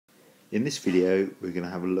In this video we're going to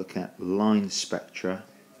have a look at line spectra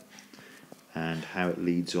and how it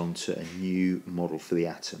leads on to a new model for the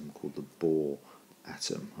atom called the Bohr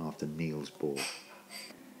atom after Niels Bohr.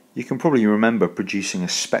 You can probably remember producing a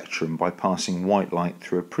spectrum by passing white light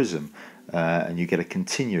through a prism and you get a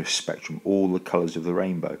continuous spectrum, all the colours of the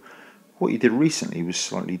rainbow. What you did recently was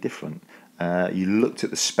slightly different. You looked at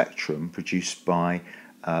the spectrum produced by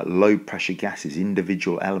low pressure gases,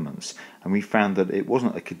 individual elements, and we found that it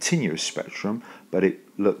wasn't a continuous spectrum, but it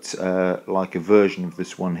looked like a version of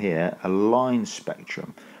this one here, a line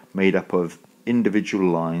spectrum made up of individual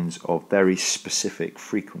lines of very specific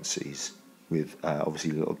frequencies with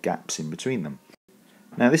obviously little gaps in between them.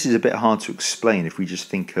 Now this is a bit hard to explain if we just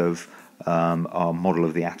think of our model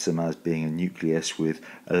of the atom as being a nucleus with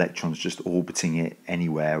electrons just orbiting it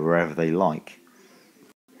anywhere, wherever they like.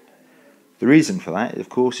 The reason for that, of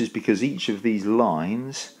course, is because each of these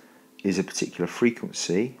lines is a particular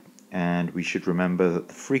frequency, and we should remember that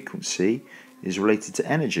the frequency is related to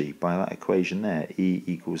energy by that equation there, E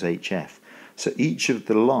equals hf. So each of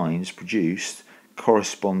the lines produced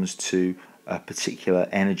corresponds to a particular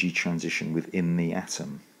energy transition within the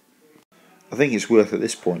atom. I think it's worth at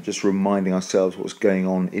this point just reminding ourselves what's going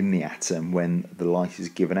on in the atom when the light is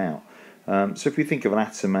given out. So if we think of an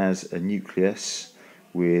atom as a nucleus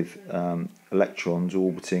with electrons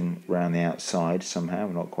orbiting around the outside somehow,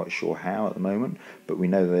 we're not quite sure how at the moment, but we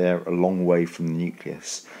know they're a long way from the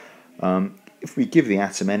nucleus. If we give the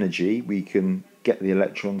atom energy, we can get the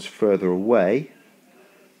electrons further away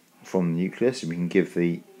from the nucleus, and we can give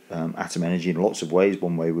the atom energy in lots of ways.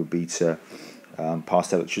 One way would be to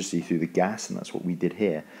pass electricity through the gas, and that's what we did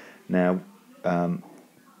here. Now,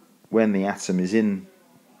 when the atom is in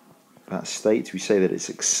that state, we say that it's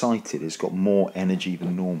excited, it's got more energy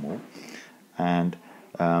than normal, and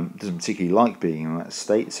doesn't particularly like being in that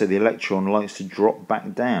state, so the electron likes to drop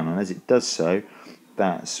back down, and as it does so,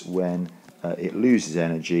 that's when it loses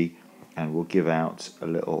energy and will give out a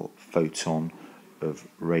little photon of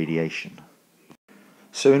radiation.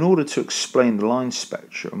 So in order to explain the line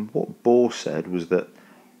spectrum, what Bohr said was that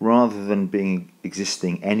rather than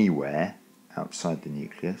existing anywhere outside the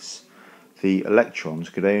nucleus, the electrons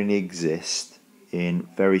could only exist in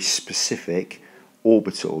very specific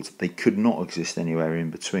orbitals. They could not exist anywhere in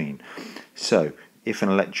between. So if an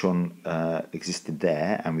electron existed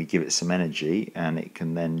there and we give it some energy and it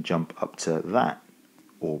can then jump up to that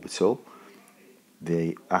orbital,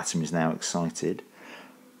 the atom is now excited.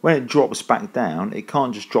 When it drops back down, it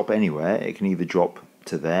can't just drop anywhere. It can either drop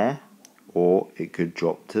to there or it could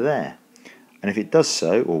drop to there. And if it does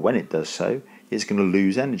so, or when it does so, it's going to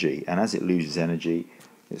lose energy, and as it loses energy,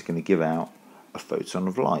 it's going to give out a photon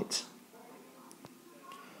of light.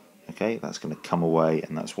 Okay, that's going to come away,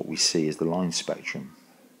 and that's what we see as the line spectrum.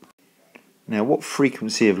 Now, what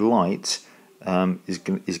frequency of light is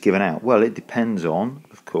given out? Well, it depends on,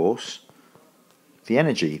 of course, the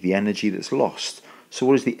energy that's lost. So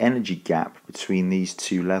what is the energy gap between these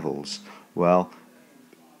two levels? Well,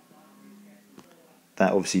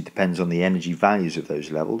 that obviously depends on the energy values of those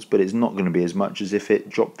levels, but it's not going to be as much as if it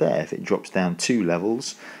dropped there. If it drops down 2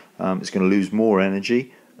 levels, it's going to lose more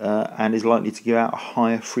energy and is likely to give out a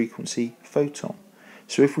higher frequency photon.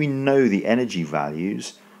 So if we know the energy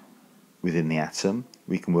values within the atom,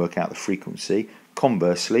 we can work out the frequency.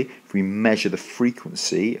 Conversely, if we measure the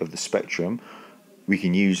frequency of the spectrum, we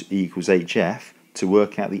can use E equals hf to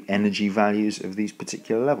work out the energy values of these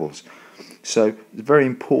particular levels. So it's a very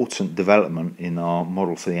important development in our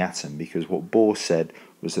model for the atom, because what Bohr said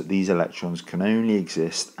was that these electrons can only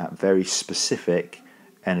exist at very specific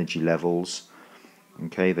energy levels.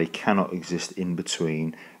 Okay, they cannot exist in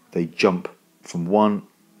between. They jump from one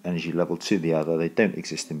energy level to the other. They don't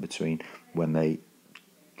exist in between. When they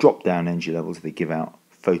drop down energy levels, they give out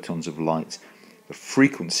photons of light. The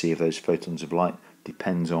frequency of those photons of light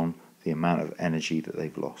depends on the amount of energy that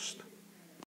they've lost.